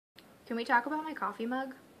Can we talk about my coffee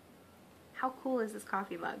mug? How cool is this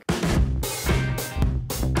coffee mug?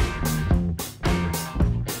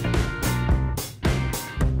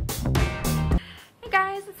 Hey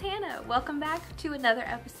guys, it's Hannah. Welcome back to another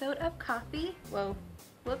episode of Coffee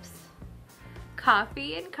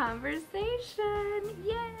and Conversation.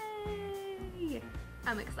 Yay!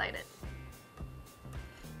 I'm excited.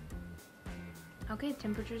 Okay,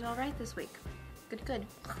 temperature's all right this week. Good.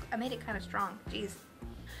 I made it kind of strong. Jeez.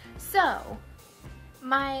 So,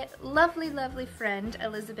 my lovely friend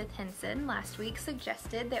Elizabeth Henson last week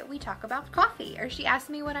suggested that we talk about coffee, or she asked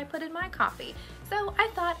me what I put in my coffee. So I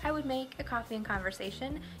thought I would make a Coffee and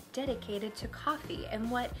Conversation dedicated to coffee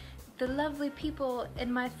and what the lovely people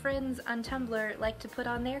and my friends on Tumblr like to put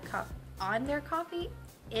on their coffee.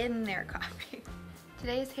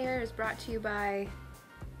 Today's hair is brought to you by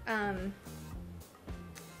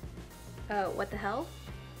what the hell?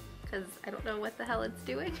 Because I don't know what the hell it's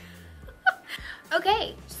doing.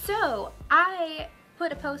 Okay, so I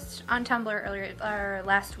put a post on Tumblr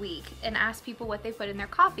last week and asked people what they put in their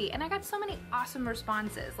coffee, and I got so many awesome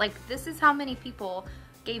responses. Like, this is how many people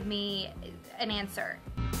gave me an answer.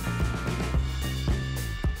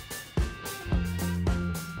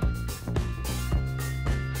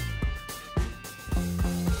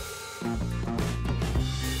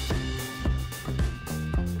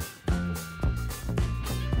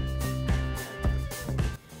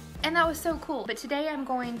 And that was so cool. But today I'm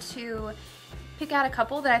going to pick out a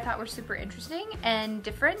couple that I thought were super interesting and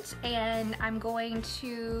different, and I'm going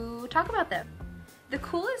to talk about them. The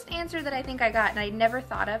coolest answer that I think I got, and I never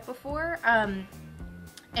thought of before, and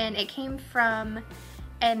it came from,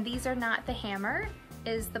 and these are not the Hammer,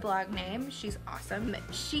 is the blog name. She's awesome.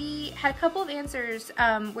 She had a couple of answers.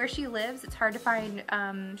 Where she lives, it's hard to find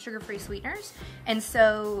sugar-free sweeteners, and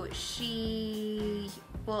so she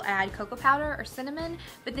will add cocoa powder or cinnamon,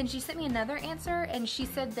 but then she sent me another answer and she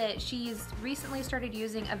said that she's recently started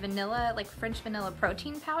using a vanilla, like French vanilla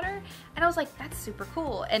protein powder, and I was like, that's super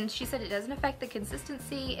cool. And she said it doesn't affect the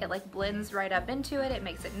consistency, it like blends right up into it, it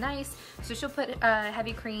makes it nice. So she'll put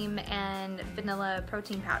heavy cream and vanilla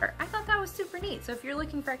protein powder. I thought that was super neat. So if you're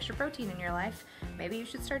looking for extra protein in your life, maybe you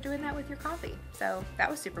should start doing that with your coffee. So that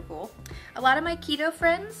was super cool. A lot of my keto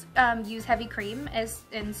friends use heavy cream,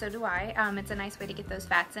 and so do I. It's a nice way to get those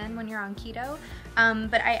fats in when you're on keto.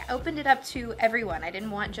 But I opened it up to everyone. I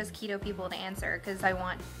didn't want just keto people to answer because I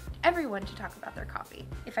want everyone to talk about their coffee.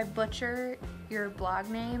 If I butcher your blog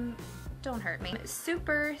name, don't hurt me.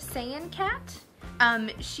 Super Saiyan Cat.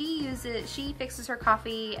 She fixes her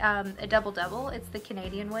coffee a double-double. It's the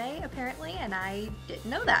Canadian way, apparently, and I didn't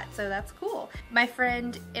know that, so that's cool. My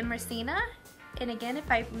friend Imracina, and again,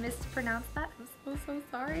 if I mispronounced that, I'm so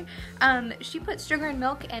sorry. She puts sugar and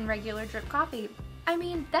milk and regular drip coffee. I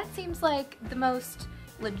mean, that seems like the most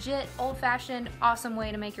legit, old-fashioned, awesome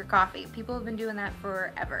way to make your coffee. People have been doing that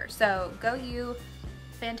forever. So go you,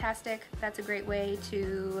 fantastic. That's a great way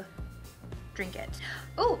to drink it.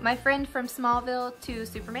 Oh, my friend from Smallville to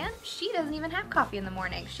Superman, she doesn't even have coffee in the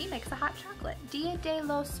morning. She makes a hot chocolate. Dia de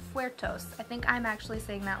los Fuertos. I think I'm actually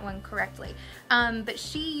saying that one correctly. But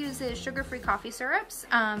she uses sugar-free coffee syrups,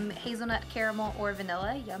 hazelnut, caramel, or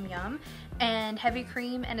vanilla, yum yum, and heavy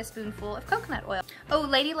cream and a spoonful of coconut oil. Oh,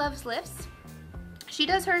 Lady Loves Lifts. She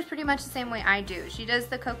does hers pretty much the same way I do. She does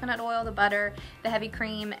the coconut oil, the butter, the heavy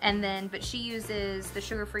cream, but she uses the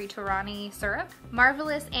sugar-free Torani syrup.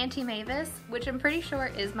 Marvelous Auntie Mavis, which I'm pretty sure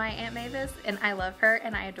is my Aunt Mavis, and I love her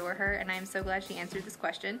and I adore her, and I'm so glad she answered this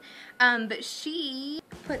question. But she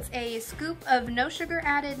puts a scoop of no sugar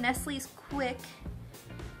added Nestle's Quick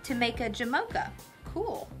to make a jamocha.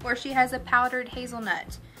 Cool. Or she has a powdered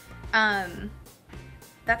hazelnut.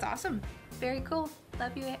 That's awesome. Very cool.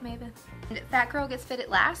 Love you, Aunt Mavis. And Fat Girl Gets Fit at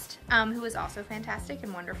Last, who is also fantastic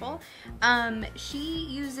and wonderful.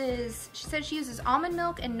 She said she uses almond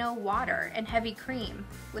milk and no water and heavy cream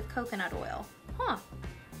with coconut oil. Huh,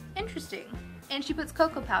 interesting. And she puts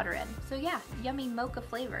cocoa powder in. So yeah, yummy mocha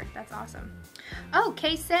flavor. That's awesome. Oh,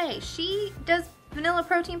 Kay, she does vanilla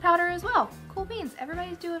protein powder as well. Cool beans.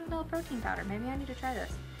 Everybody's doing vanilla protein powder. Maybe I need to try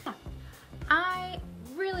this. Yeah. I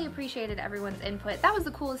really appreciated everyone's input. That was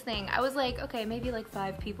the coolest thing. I was like, okay, maybe like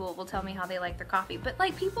 5 people will tell me how they like their coffee, but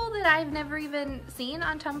like people that I've never even seen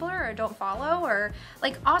on Tumblr or don't follow, or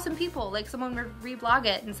like awesome people, like someone would reblog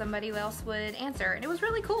it and somebody else would answer, and it was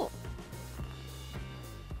really cool.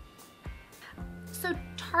 So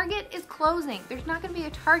Target is closing. There's not going to be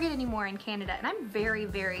a Target anymore in Canada, and I'm very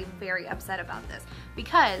upset about this,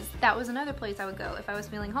 because that was another place I would go if I was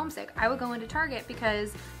feeling homesick. I would go into Target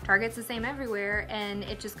because Target's the same everywhere, and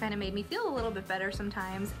it just kind of made me feel a little bit better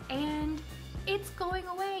sometimes, and it's going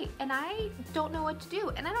away and I don't know what to do.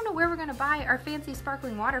 And I don't know where we're gonna buy our fancy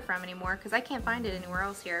sparkling water from anymore because I can't find it anywhere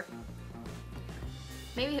else here.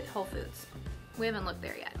 Maybe at Whole Foods. We haven't looked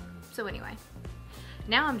there yet. So anyway,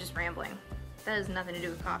 now I'm just rambling. That has nothing to do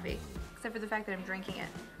with coffee, except for the fact that I'm drinking it.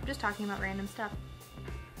 I'm just talking about random stuff.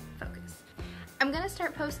 Focus. I'm gonna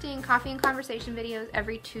start posting coffee and conversation videos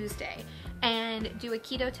every Tuesday and do a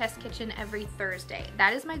keto test kitchen every Thursday.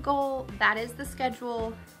 That is my goal, that is the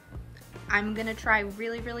schedule. I'm gonna try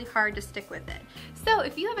really, really hard to stick with it. So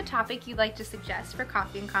if you have a topic you'd like to suggest for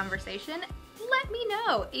coffee and conversation, let me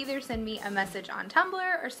know. Either send me a message on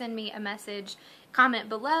Tumblr or send me a message, comment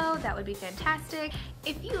below, that would be fantastic.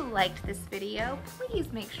 If you liked this video,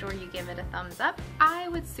 please make sure you give it a thumbs up. I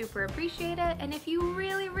would super appreciate it. And if you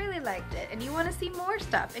really, really liked it and you wanna see more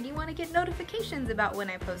stuff and you wanna get notifications about when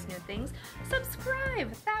I post new things,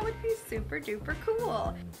 subscribe. That would be super duper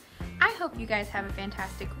cool. I hope you guys have a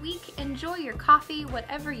fantastic week. Enjoy your coffee,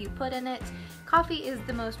 whatever you put in it. Coffee is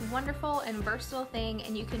the most wonderful and versatile thing,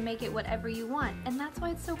 and you can make it whatever you want, and that's why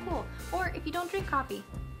it's so cool. Or if you don't drink coffee,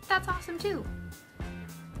 that's awesome too.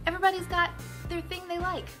 Everybody's got their thing they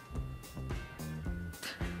like.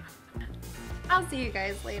 I'll see you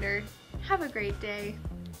guys later. Have a great day.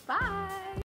 Bye.